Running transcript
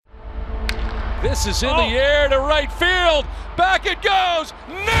This is in the air to right field. Back it goes.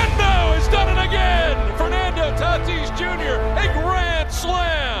 Nando has done it again. Fernando Tatis Jr., a grand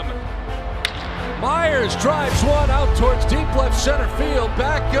slam. Myers drives one out towards deep left center field.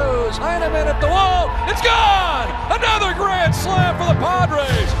 Back goes Heineman at the wall. It's gone. Another grand slam for the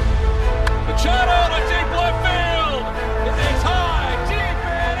Padres. Machado to deep left field. It is high, deep,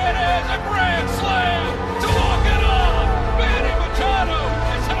 and it is a grand slam to walk it off. Manny Machado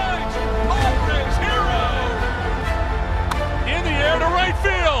is tonight's Padres hero. In the air to right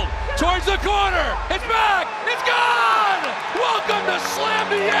field, towards the corner. It's back. It's gone. Welcome to Slam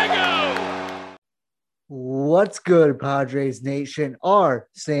Diego. What's good, Padres Nation? Our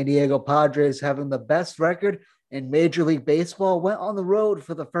San Diego Padres, having the best record in Major League Baseball, went on the road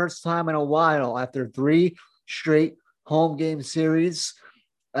for the first time in a while after 3 straight home game series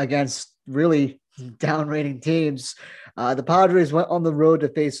against really down-rating teams. The Padres went on the road to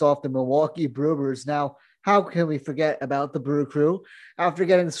face off the Milwaukee Brewers. Now, how can we forget about the Brew Crew? After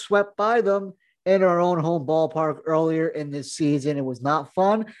getting swept by them in our own home ballpark earlier in this season, it was not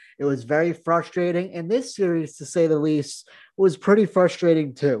fun. It was very frustrating. And this series, to say the least, was pretty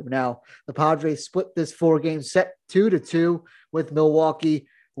frustrating too. Now, the Padres split this 4-game set 2-2, with Milwaukee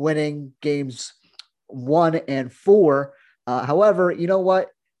winning games 1 and 4. However, you know what?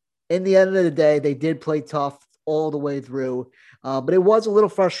 In the end of the day, they did play tough all the way through. But it was a little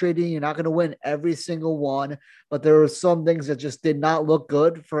frustrating. You're not going to win every single one, but there were some things that just did not look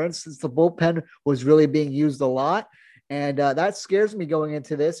good. For instance, the bullpen was really being used a lot. And that scares me going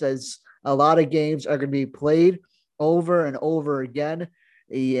into this, as a lot of games are going to be played over and over again.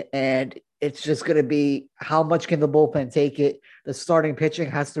 And it's just going to be, how much can the bullpen take it? The starting pitching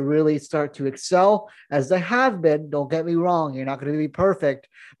has to really start to excel, as they have been. Don't get me wrong. You're not going to be perfect,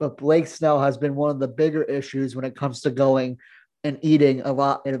 but Blake Snell has been one of the bigger issues when it comes to going and eating a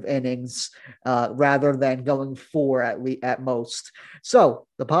lot of innings rather than going 4 at most. So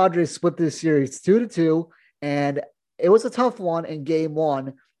the Padres split this series 2-2, and it was a tough one in game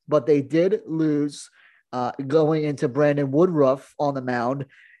 1, but they did lose going into Brandon Woodruff on the mound.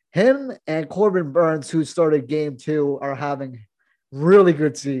 Him and Corbin Burns, who started game 2, are having really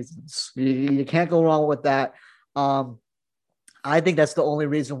good seasons. You can't go wrong with that. I think that's the only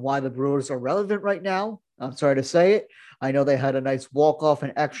reason why the Brewers are relevant right now. I'm sorry to say it. I know they had a nice walk-off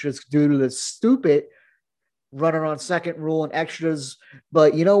and extras due to the stupid runner on second rule and extras.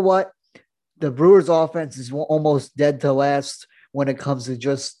 But you know what? The Brewers' offense is almost dead to last when it comes to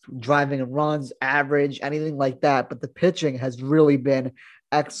just driving and runs, average, anything like that. But the pitching has really been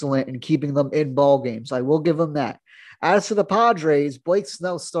excellent in keeping them in ball games. I will give them that. As for the Padres, Blake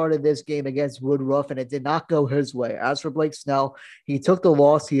Snell started this game against Woodruff, and it did not go his way. As for Blake Snell, he took the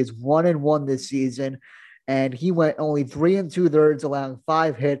loss. He is 1-1 this season, and he went only 3 2/3, allowing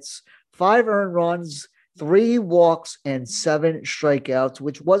 5 hits, 5 earned runs, 3 walks, and 7 strikeouts,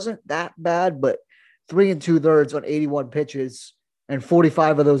 which wasn't that bad, but 3 2/3 on 81 pitches, and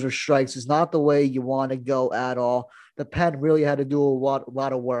 45 of those are strikes, is not the way you want to go at all. The pen really had to do a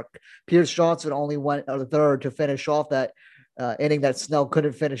lot of work. Pierce Johnson only went a third to finish off that inning that Snell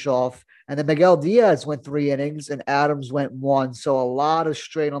couldn't finish off. And then Miguel Diaz went 3 innings and Adams went 1. So a lot of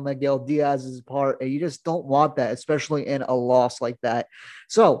strain on Miguel Diaz's part. And you just don't want that, especially in a loss like that.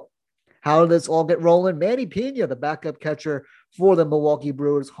 So how did this all get rolling? Manny Pena, the backup catcher for the Milwaukee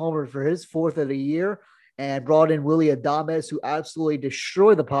Brewers, homered for his 4th of the year, and brought in Willy Adames, who absolutely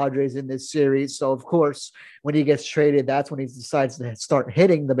destroyed the Padres in this series. So, of course, when he gets traded, that's when he decides to start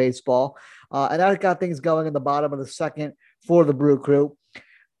hitting the baseball. And that got things going in the bottom of the 2nd for the Brew Crew.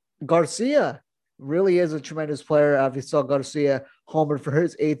 Garcia really is a tremendous player. If you saw Garcia homered for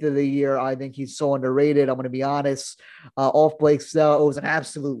his 8th of the year, I think he's so underrated. I'm going to be honest. Off Blake Snell, it was an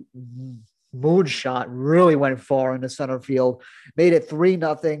absolute moonshot. Really went far in the center field. Made it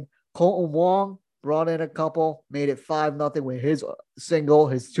 3-0. Colton Wong brought in a couple, made it 5-0 with his single,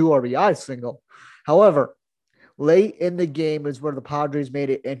 his 2 RBI single. However, late in the game is where the Padres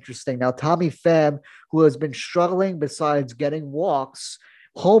made it interesting. Now, Tommy Pham, who has been struggling besides getting walks,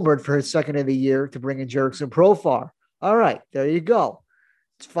 homered for his 2nd of the year to bring in Jurickson Profar. All right, there you go.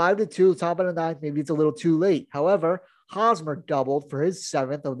 It's 5-2, top of the 9th. Maybe it's a little too late. However, Hosmer doubled for his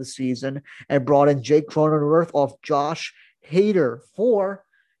 7th of the season and brought in Jake Cronenworth off Josh Hader for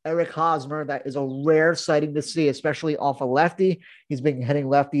Eric Hosmer. That is a rare sighting to see, especially off a lefty. He's been hitting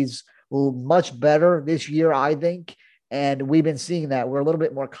lefties much better this year, I think, and we've been seeing that. We're a little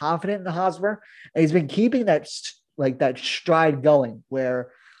bit more confident in Hosmer, and he's been keeping that stride going,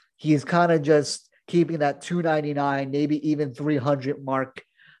 where he's kind of just keeping that 299, maybe even 300 mark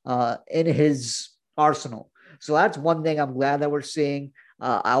in his arsenal. So that's one thing I'm glad that we're seeing.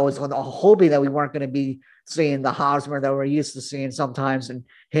 I was hoping that we weren't going to be seeing the Hosmer that we're used to seeing sometimes, and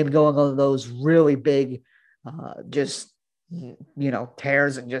him going on those really big, just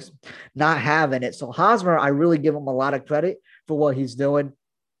tears and just not having it. So Hosmer, I really give him a lot of credit for what he's doing.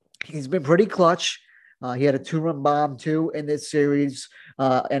 He's been pretty clutch. He had a 2-run bomb too in this series,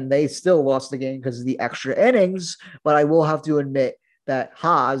 and they still lost the game because of the extra innings. But I will have to admit that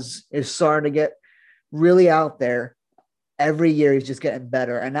Haas is starting to get really out there. Every year he's just getting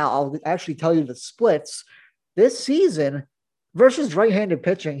better. And now I'll actually tell you the splits this season versus right-handed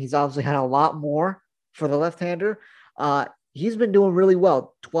pitching. He's obviously had a lot more for the left-hander. He's been doing really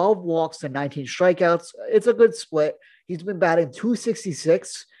well. 12 walks to 19 strikeouts. It's a good split. He's been batting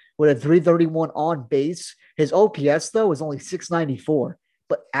 266 with a 331 on base. His OPS, though, is only 694.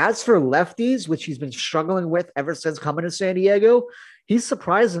 But as for lefties, which he's been struggling with ever since coming to San Diego, he's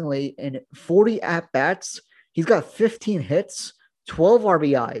surprisingly in 40 at-bats. He's got 15 hits, 12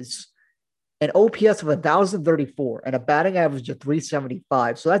 RBIs, an OPS of 1,034, and a batting average of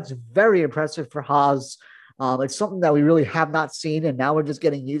 375. So that's very impressive for Haas. It's something that we really have not seen, and now we're just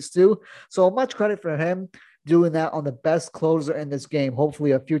getting used to. So much credit for him doing that on the best closer in this game,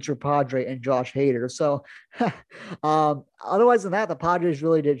 hopefully a future Padre and Josh Hader. So otherwise than that, the Padres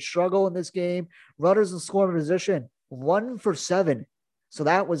really did struggle in this game. Runners in scoring position, 1 for 7. So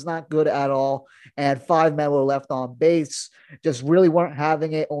that was not good at all. And 5 men were left on base. Just really weren't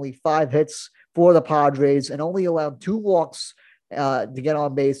having it. Only 5 hits for the Padres and only allowed 2 walks to get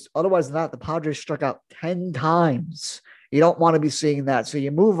on base. Otherwise than that, the Padres struck out 10 times. You don't want to be seeing that. So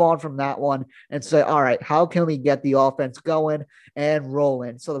you move on from that one and say, all right, how can we get the offense going and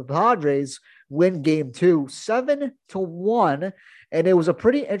rolling? So the Padres win game 2, 7-1. And it was a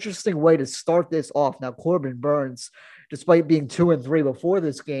pretty interesting way to start this off. Now, Corbin Burnes, despite being 2-3 before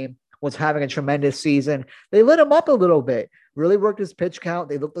this game, was having a tremendous season. They lit him up a little bit, really worked his pitch count.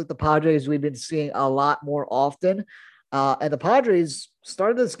 They looked like the Padres we've been seeing a lot more often. And the Padres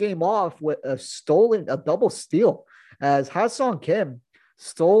started this game off with a double steal as Ha-Seong Kim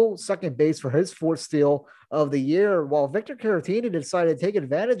stole second base for his 4th steal of the year, while Victor Caratini decided to take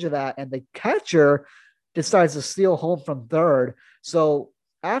advantage of that, and the catcher decides to steal home from third. So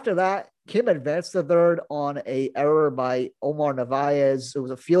after that, Kim advanced to third on an error by Omar Narvaez. It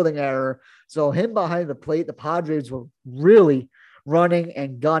was a fielding error. So him behind the plate, the Padres were really running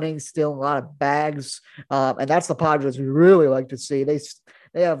and gunning, stealing a lot of bags. And that's the Padres we really like to see. They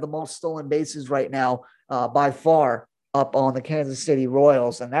have the most stolen bases right now by far up on the Kansas City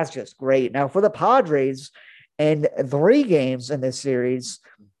Royals, and that's just great. Now, for the Padres, in 3 games in this series,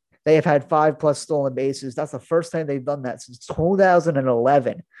 they have had 5+ stolen bases. That's the first time they've done that since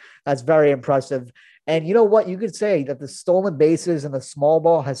 2011. That's very impressive. And you know what? You could say that the stolen bases and the small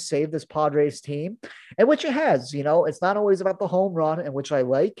ball has saved this Padres team, and which it has. It's not always about the home run, and which I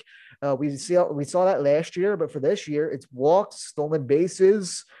like. We saw that last year, but for this year, it's walks, stolen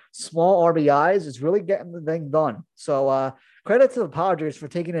bases, small RBIs. It's really getting the thing done. So credit to the Padres for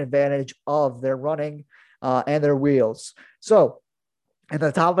taking advantage of their running and their wheels. So at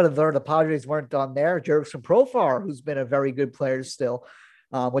the top of the third, the Padres weren't done there. Jurickson Profar, who's been a very good player still,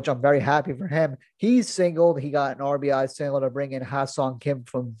 which I'm very happy for him. He singled. He got an RBI single to bring in Ha-Seong Kim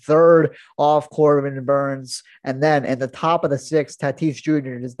from third off Corbin Burnes. And then in the top of the 6th, Tatis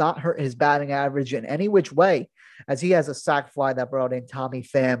Jr. does not hurt his batting average in any which way, as he has a sac fly that brought in Tommy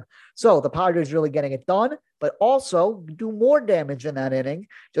Pham. So the Padres really getting it done, but also do more damage in that inning,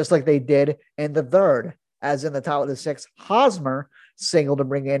 just like they did in the third, as in the top of the 6th, Hosmer singled to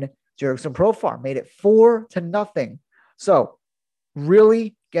bring in Jurickson Profar, made it 4-0. So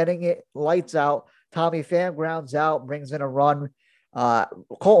really getting it lights out. Tommy Pham grounds out, brings in a run.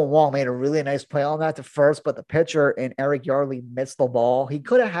 Colton Wong made a really nice play on that to first, but the pitcher and Eric Yardley missed the ball. He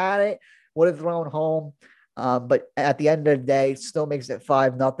could have had it, would have thrown home. But at the end of the day, still makes it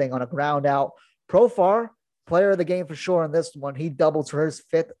 5-0 on a ground out. Profar, player of the game for sure in this one. He doubles for his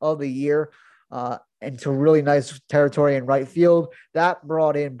 5th of the year into really nice territory in right field. That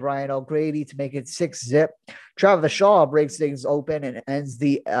brought in Brian O'Grady to make it 6-0. Travis Shaw breaks things open and ends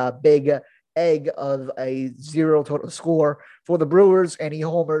the big egg of a 0 total score for the Brewers, and he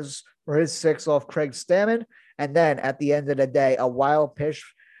homers for his 6th off Craig Stammen. And then at the end of the day, a wild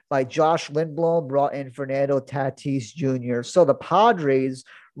pitch by Josh Lindblom brought in Fernando Tatis Jr. So the Padres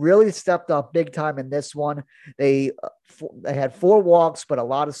really stepped up big time in this one. They had 4 walks, but a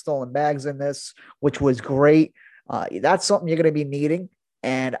lot of stolen bags in this, which was great. That's something you're going to be needing.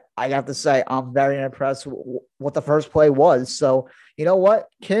 And I have to say, I'm very impressed with what the first play was. So, you know what?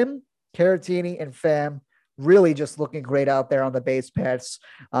 Kim, Caratini, and Pham really just looking great out there on the base paths.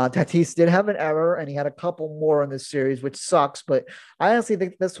 Tatis did have an error, and he had a couple more in this series, which sucks. But I honestly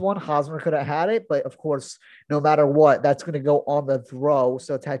think this one, Hosmer could have had it. But of course, no matter what, that's going to go on the throw.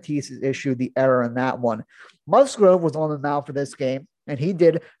 So Tatis has issued the error in that one. Musgrove was on the mound for this game, and he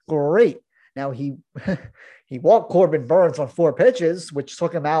did great. Now, he he walked Corbin Burnes on 4 pitches, which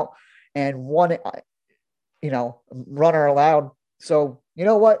took him out, and one, runner allowed. So, you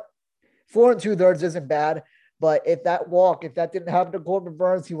know what? 4 2/3 isn't bad. But if that didn't happen to Corbin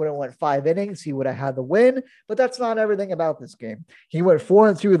Burnes, he would have went 5 innings. He would have had the win. But that's not everything about this game. He went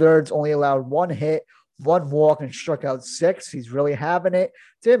 4 2/3, only allowed 1 hit, 1 walk, and struck out 6. He's really having it.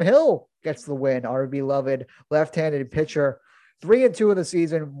 Tim Hill gets the win. Our beloved left-handed pitcher. 3 2 of the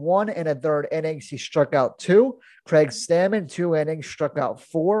season, 1 1/3 innings. He struck out 2. Craig Stammen, 2 innings, struck out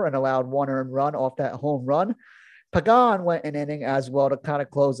 4 and allowed 1 earned run off that home run. Pagan went an inning as well to kind of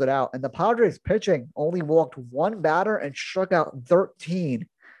close it out. And the Padres pitching only walked 1 batter and struck out 13.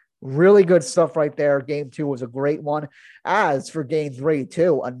 Really good stuff right there. Game 2 was a great one. As for game 3,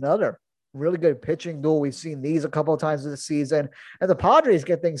 too, another really good pitching duel. We've seen these a couple of times this season. And the Padres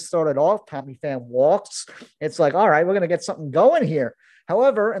get things started off. Tommy Pham walks. It's like, all right, we're going to get something going here.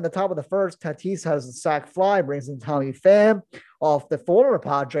 However, in the top of the first, Tatis has a sac fly, brings in Tommy Pham off the former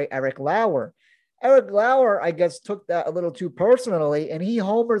Padre, Eric Lauer. Eric Lauer, I guess, took that a little too personally, and he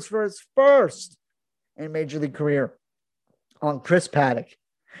homers for his first in Major League career on Chris Paddack.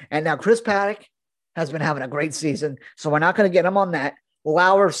 And now Chris Paddack has been having a great season, so we're not going to get him on that.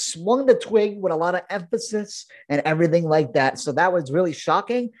 Lauer swung the twig with a lot of emphasis and everything like that. So that was really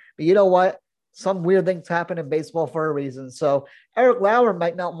shocking. But you know what? Some weird things happen in baseball for a reason. So Eric Lauer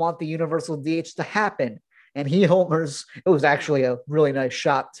might not want the universal DH to happen. And he homers. It was actually a really nice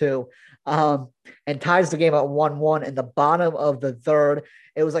shot, too. And ties the game at 1-1 in the bottom of the third.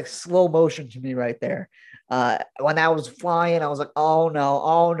 It was like slow motion to me right there. When I was flying, I was like, oh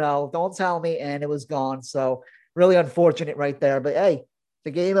no, don't tell me. And it was gone. So really unfortunate right there. But hey, the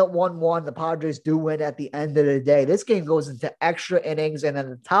game at 1-1, the Padres do win at the end of the day. This game goes into extra innings. And at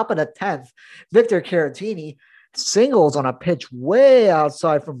the top of the 10th, Victor Caratini singles on a pitch way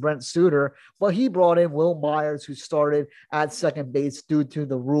outside from Brent Suter, but he brought in Will Myers, who started at second base due to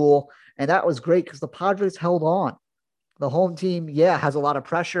the rule. And that was great because the Padres held on. The home team, has a lot of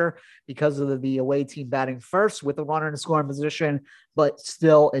pressure because of the away team batting first with the runner in scoring position, but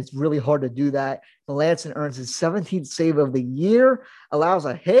still, it's really hard to do that. Melancon earns his 17th save of the year, allows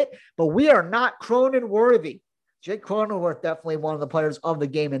a hit, but we are not Cronin worthy. Jake Cronenworth, definitely one of the players of the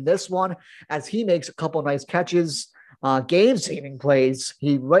game in this one, as he makes a couple nice catches, game-saving plays.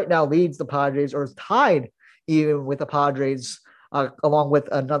 He right now leads the Padres, or is tied even with the Padres, along with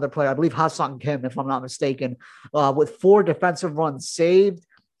another player, I believe Ha-Seong Kim, if I'm not mistaken, with 4 defensive runs saved.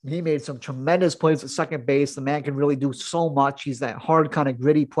 He made some tremendous plays at second base. The man can really do so much. He's that hard, kind of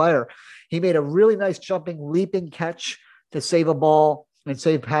gritty player. He made a really nice jumping, leaping catch to save a ball and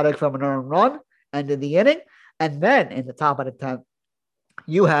save Paddack from an earned run, end of the inning. And then in the top of the 10th,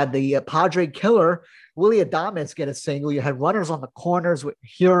 you had the Padre killer, Willy Adames, get a single. You had runners on the corners with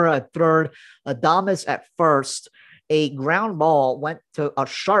Hura at third, Adames at first. A ground ball went to a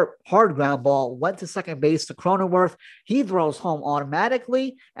sharp, hard ground ball, went to second base to Cronenworth. He throws home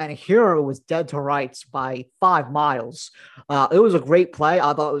automatically, and Hura was dead to rights by 5 miles. It was a great play.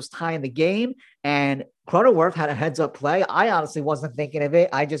 I thought it was tying the game, and Cronenworth had a heads-up play. I honestly wasn't thinking of it.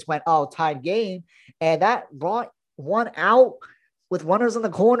 I just went, tied game, and that brought 1 out with runners in the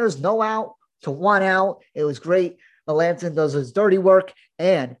corners, no out to 1 out. It was great. Melancon does his dirty work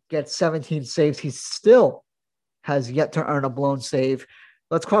and gets 17 saves. He still has yet to earn a blown save.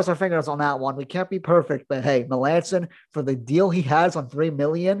 Let's cross our fingers on that one. We can't be perfect, but hey, Melancon, for the deal he has on $3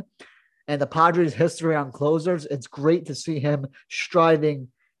 million and the Padres' history on closers, it's great to see him striving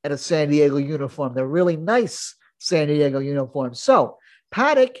at a San Diego uniform. They're really nice San Diego uniforms. So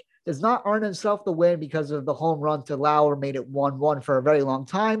Paddack does not earn himself the win because of the home run to Lauer, made it 1-1 for a very long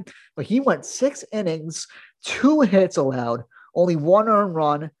time, but he went 6 innings, 2 hits allowed, only 1 earned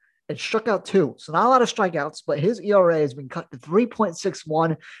run, and struck out 2. So not a lot of strikeouts, but his ERA has been cut to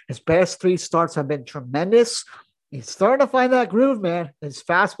 3.61. His past 3 starts have been tremendous. He's starting to find that groove, man. His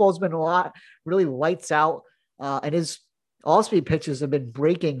fastball's been a lot, really lights out, and his all-speed pitches have been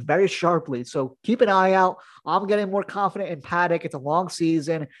breaking very sharply. So keep an eye out. I'm getting more confident in Paddack. It's a long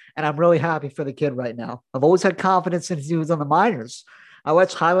season, and I'm really happy for the kid right now. I've always had confidence since he was on the minors. I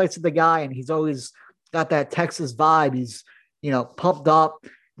watch highlights of the guy, and he's always got that Texas vibe. He's, pumped up.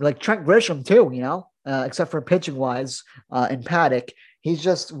 Like Trent Grisham too, except for pitching wise in Paddack. He's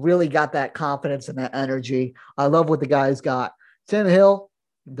just really got that confidence and that energy. I love what the guy's got. Tim Hill,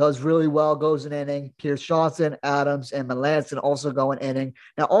 does really well, goes an inning. Pierce Johnson, Adams, and Melancon also go an inning.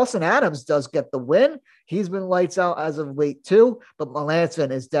 Now, Austin Adams does get the win. He's been lights out as of late too, but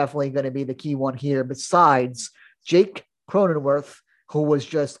Melancon is definitely going to be the key one here, besides Jake Cronenworth, who was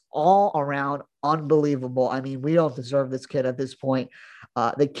just all around unbelievable. I mean, we don't deserve this kid at this point.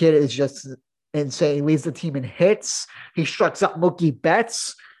 The kid is just insane. He leads the team in hits. He strikes out Mookie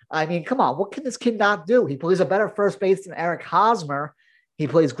Betts. I mean, come on, what can this kid not do? He plays a better first base than Eric Hosmer. He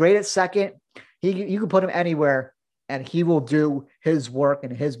plays great at second. You can put him anywhere, and he will do his work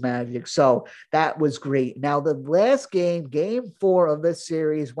and his magic. So that was great. Now, the last game, game 4 of this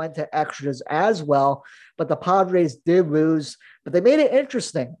series, went to extras as well, but the Padres did lose, but they made it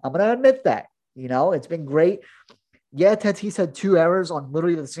interesting. I'm going to admit that. You know, it's been great. Yeah, Tatis had 2 errors on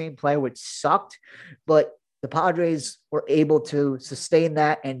literally the same play, which sucked, but the Padres were able to sustain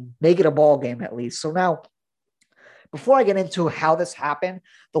that and make it a ball game at least. So now, before I get into how this happened,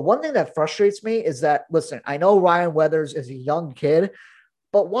 the one thing that frustrates me is that, listen, I know Ryan Weathers is a young kid,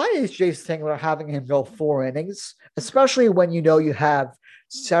 but why is Jace Tingler having him go 4 innings, especially when you know you have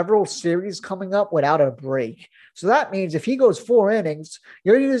several series coming up without a break? So that means if he goes 4 innings,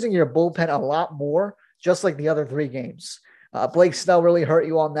 you're using your bullpen a lot more, just like the other 3 games. Blake Snell really hurt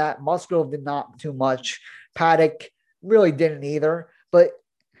you on that. Musgrove did not too much. Paddock really didn't either. But,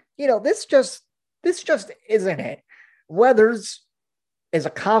 you know, this just isn't it. Weathers is a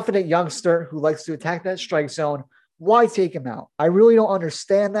confident youngster who likes to attack that strike zone. Why take him out? I really don't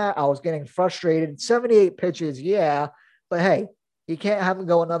understand that. I was getting frustrated. 78 pitches, yeah. But hey, you can't have him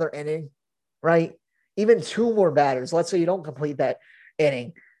go another inning, right? Even 2 more batters. Let's say you don't complete that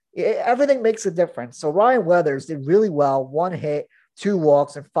inning. Everything makes a difference. So Ryan Weathers did really well. 1 hit, 2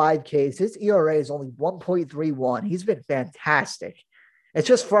 walks, and 5 Ks. His ERA is only 1.31. He's been fantastic. It's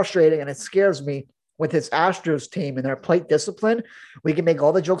just frustrating, and it scares me with his Astros team and their plate discipline. We can make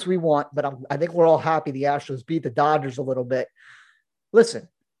all the jokes we want, but I think we're all happy the Astros beat the Dodgers a little bit. Listen,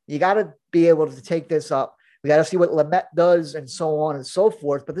 you got to be able to take this up. We got to see what Lamet does and so on and so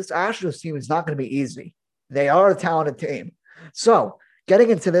forth. But this Astros team is not going to be easy. They are a talented team. So getting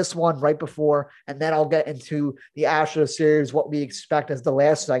into this one right before, and then I'll get into the Astros series, what we expect as the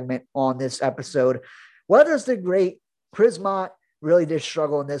last segment on this episode. Weathers did great. Prismont really did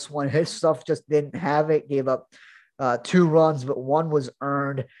struggle in this one. His stuff just didn't have it. Gave up 2 runs, but 1 was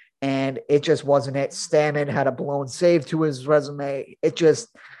earned, and it just wasn't it. Stammen had a blown save to his resume.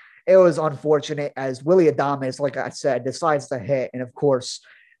 It was unfortunate as Willy Adames, like I said, decides to hit. And, of course,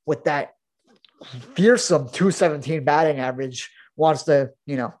 with that fearsome 217 batting average, wants to,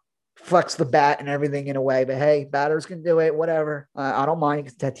 flex the bat and everything in a way. But, hey, batters can do it, whatever. I don't mind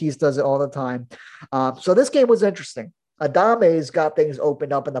because Tatis does it all the time. So this game was interesting. Adames got things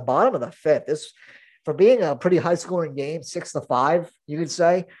opened up in the bottom of the 5th. This, for being a pretty high-scoring game, 6-5, you could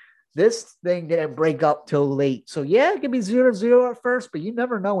say, this thing didn't break up till late. So, yeah, it could be 0-0 at first, but you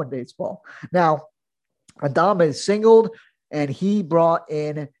never know in baseball. Now, Adames singled, and he brought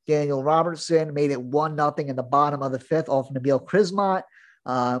in Daniel Robertson, made it 1-0 in the bottom of the 5th off Nabil Krismat.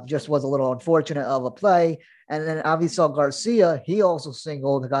 Just was a little unfortunate of a play. And then Avisal Garcia, he also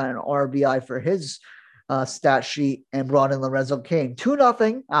singled, got an RBI for his stat sheet, and brought in Lorenzo Cain.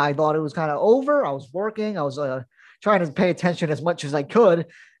 2-0. I thought it was kind of over. I was working. I was trying to pay attention as much as I could.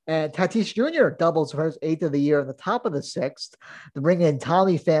 And Tatis Jr. doubles for his 8th of the year in the top of the 6th to bring in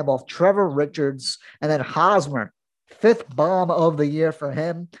Tommy Pham off Trevor Richards, and then Hosmer, 5th bomb of the year for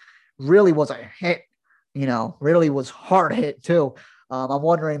him. Really was a hit, really was hard hit too. I'm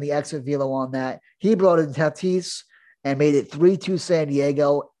wondering the exit velo on that. He brought in Tatis and made it 3-2 San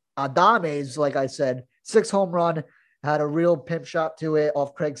Diego. Adames, like I said, 6 home run, had a real pimp shot to it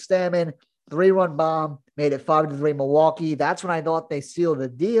off Craig Stammen, 3-run bomb, made it 5-3 Milwaukee. That's when I thought they sealed the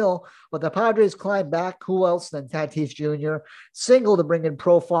deal, but the Padres climbed back. Who else than Tatis Jr.? Single to bring in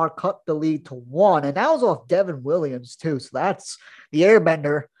Profar, cut the lead to 1, and that was off Devin Williams too. So that's the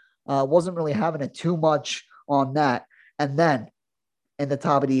airbender. Wasn't really having it too much on that. And then in the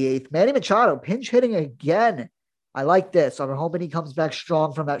top of the 8th, Manny Machado pinch hitting again. I like this. I'm hoping he comes back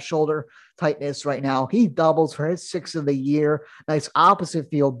strong from that shoulder tightness right now. He doubles for his 6th of the year. Nice opposite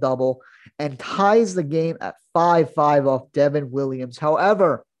field double, and ties the game at 5-5 off Devin Williams.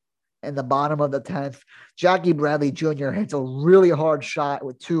 However, in the bottom of the 10th, Jackie Bradley Jr. hits a really hard shot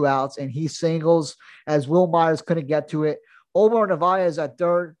with 2 outs, and he singles as Will Myers couldn't get to it. Omar Narvaez at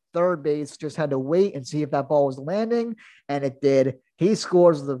third base just had to wait and see if that ball was landing, and it did. He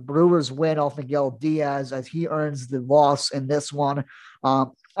scores the Brewers win off Miguel Diaz as he earns the loss in this one.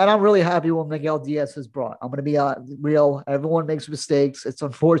 And I'm really happy with Miguel Diaz has brought. I'm going to be real. Everyone makes mistakes. It's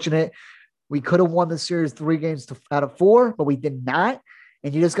unfortunate. We could have won the series 3 games out of 4, but we did not.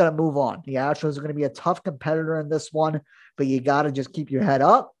 and you just got to move on. The Astros are going to be a tough competitor in this one, but you got to just keep your head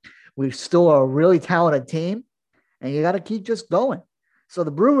up. We still are a really talented team, and you got to keep just going. So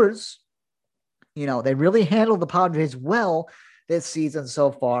the Brewers, they really handled the Padres well this season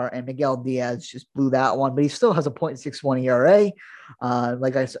so far, and Miguel Diaz just blew that one, but he still has a .61 ERA.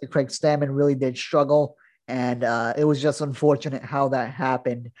 Like I said, Craig Stammen really did struggle, and it was just unfortunate how that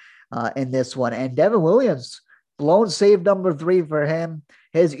happened in this one. And Devin Williams, blown save number 3 for him.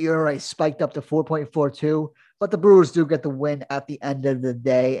 His ERA spiked up to 4.42, but the Brewers do get the win at the end of the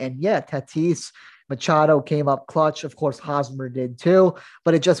day. And yeah, Tatis Machado came up clutch. Of course, Hosmer did too,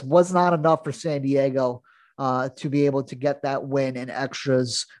 but it just was not enough for San Diego to be able to get that win in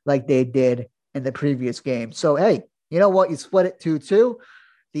extras like they did in the previous game. So, hey, you know what? You split it 2-2.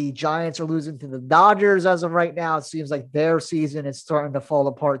 The Giants are losing to the Dodgers as of right now. It seems like their season is starting to fall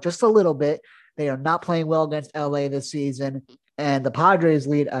apart just a little bit. They are not playing well against LA this season, and the Padres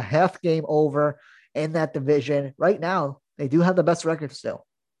lead a half game over in that division. Right now, they do have the best record still.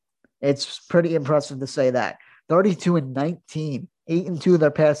 It's pretty impressive to say that. 32-19, 8-2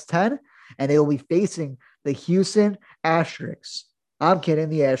 their past 10, and they will be facing the Houston Astros. I'm kidding,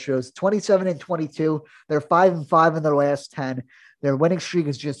 the Astros. 27-22. They're 5-5 in their last 10. Their winning streak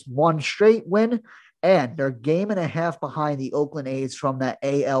is just one straight win, and they're game and a half behind the Oakland A's from that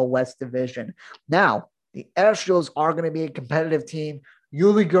AL West division. Now, the Astros are going to be a competitive team.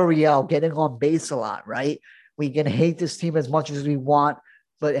 Yuli Gurriel getting on base a lot, right? We can hate this team as much as we want,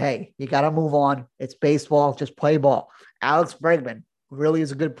 but hey, you got to move on. It's baseball. Just play ball. Alex Bregman really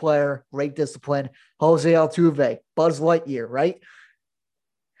is a good player, great discipline. Jose Altuve, Buzz Lightyear, right?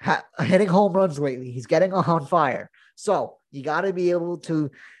 Hitting home runs lately. He's getting on fire. So you got to be able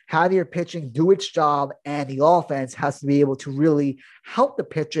to have your pitching do its job, and the offense has to be able to really help the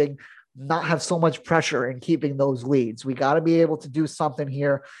pitching not have so much pressure in keeping those leads. We got to be able to do something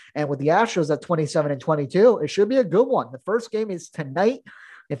here. And with the Astros at 27-22, it should be a good one. The first game is tonight.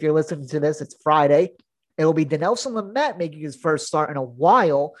 If you're listening to this, it's Friday. It'll be Dinelson Lamet making his first start in a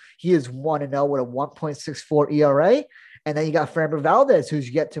while. He is 1-0 with a 1.64 ERA. And then you got Framber Valdez, who's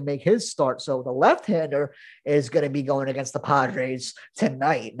yet to make his start. So the left-hander is going to be going against the Padres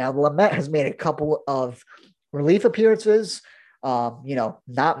tonight. Now, Lamet has made a couple of relief appearances.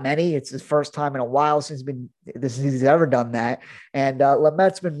 Not many. It's his first time in a while since he's ever done that. And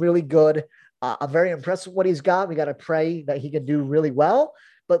Lamet's been really good. I'm very impressed with what he's got. We got to pray that he can do really well.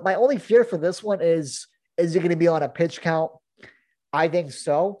 But my only fear for this one is he going to be on a pitch count? I think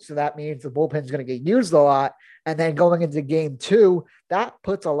so. So that means the bullpen's going to get used a lot. And then going into game 2, that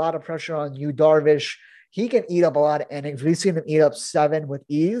puts a lot of pressure on Yu Darvish. He can eat up a lot of innings. We've seen him eat up 7 with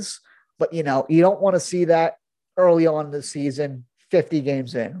ease. But, you don't want to see that early on in the season, 50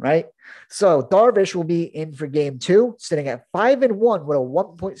 games in, right? So Darvish will be in for game 2, sitting at 5-1 with a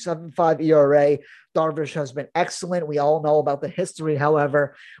 1.75 ERA. Darvish has been excellent. We all know about the history,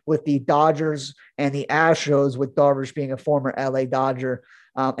 however, with the Dodgers and the Astros, with Darvish being a former LA Dodger,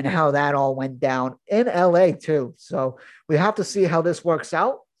 and how that all went down in LA too. So we have to see how this works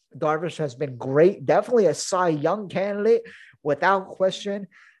out. Darvish has been great. Definitely a Cy Young candidate without question.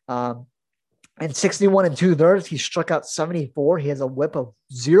 And 61 2/3, he struck out 74. He has a whip of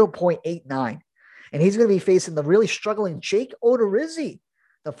 0.89. And he's going to be facing the really struggling Jake Odorizzi,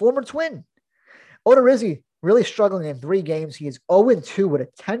 the former Twin. Odorizzi really struggling in 3 games. He is 0-2 with a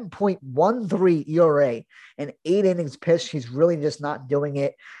 10.13 ERA and 8 innings pitched. He's really just not doing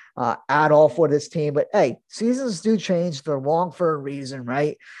it at all for this team. But hey, seasons do change. They're long for a reason,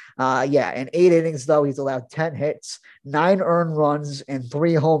 right? In 8 innings, though, he's allowed 10 hits, 9 earned runs, and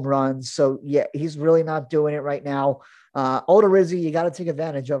 3 home runs. So, yeah, he's really not doing it right now. Odorizzi, you got to take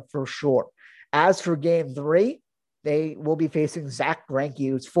advantage of for sure. As for game 3, they will be facing Zach Greinke,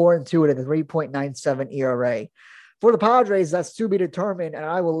 who's 4-2 at a 3.97 ERA. For the Padres, that's to be determined, and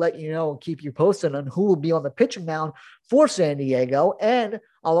I will let you know and keep you posted on who will be on the pitching mound for San Diego, and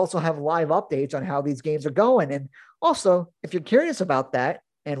I'll also have live updates on how these games are going. And also, if you're curious about that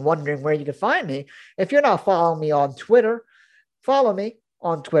and wondering where you can find me, if you're not following me on Twitter, follow me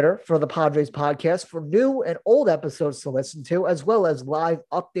on Twitter for the Padres podcast for new and old episodes to listen to, as well as live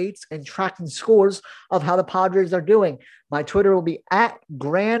updates and tracking scores of how the Padres are doing. My Twitter will be at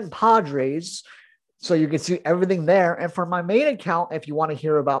Grand Padres, so you can see everything there. And for my main account, if you want to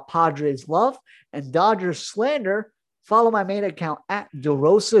hear about Padres love and Dodgers slander, follow my main account at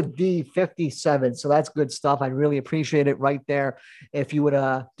DeRosaD57. So that's good stuff. I'd really appreciate it right there if you would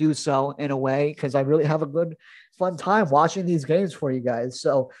do so in a way, because I really have a good, fun time watching these games for you guys.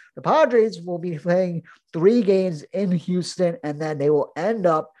 So the Padres will be playing 3 games in Houston, and then they will end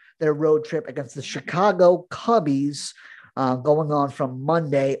up their road trip against the Chicago Cubbies going on from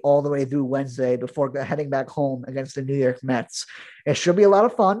Monday all the way through Wednesday before heading back home against the New York Mets. It should be a lot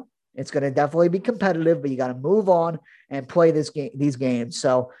of fun. It's going to definitely be competitive, but you got to move on and play these games.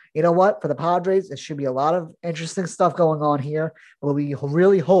 So, you know what? For the Padres, it should be a lot of interesting stuff going on here. But we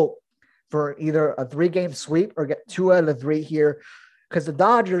really hope for either a 3-game sweep or get 2 out of 3 here, because the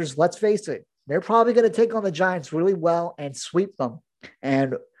Dodgers, let's face it, they're probably going to take on the Giants really well and sweep them.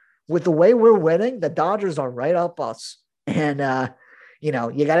 And with the way we're winning, the Dodgers are right up us. And, you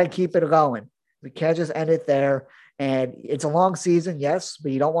got to keep it going. We can't just end it there. And it's a long season, yes,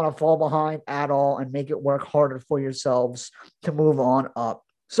 but you don't want to fall behind at all and make it work harder for yourselves to move on up.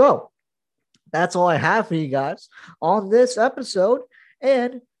 So that's all I have for you guys on this episode.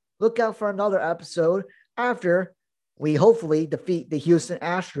 And look out for another episode after we hopefully defeat the Houston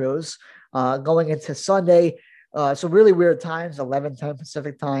Astros going into Sunday. So really weird times, 11:10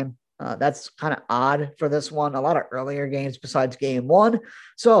 Pacific time. That's kind of odd for this one. A lot of earlier games besides game 1.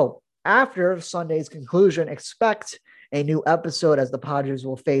 So after Sunday's conclusion, expect a new episode as the Padres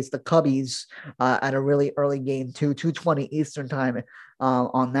will face the Cubbies at a really early game, 2:20 Eastern time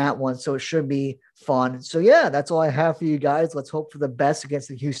on that one. So it should be fun. So yeah, that's all I have for you guys. Let's hope for the best against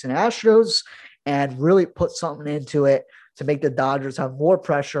the Houston Astros and really put something into it to make the Dodgers have more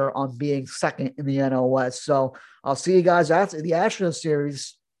pressure on being second in the NL West. So I'll see you guys after the Astros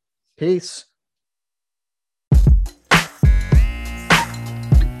series. Peace.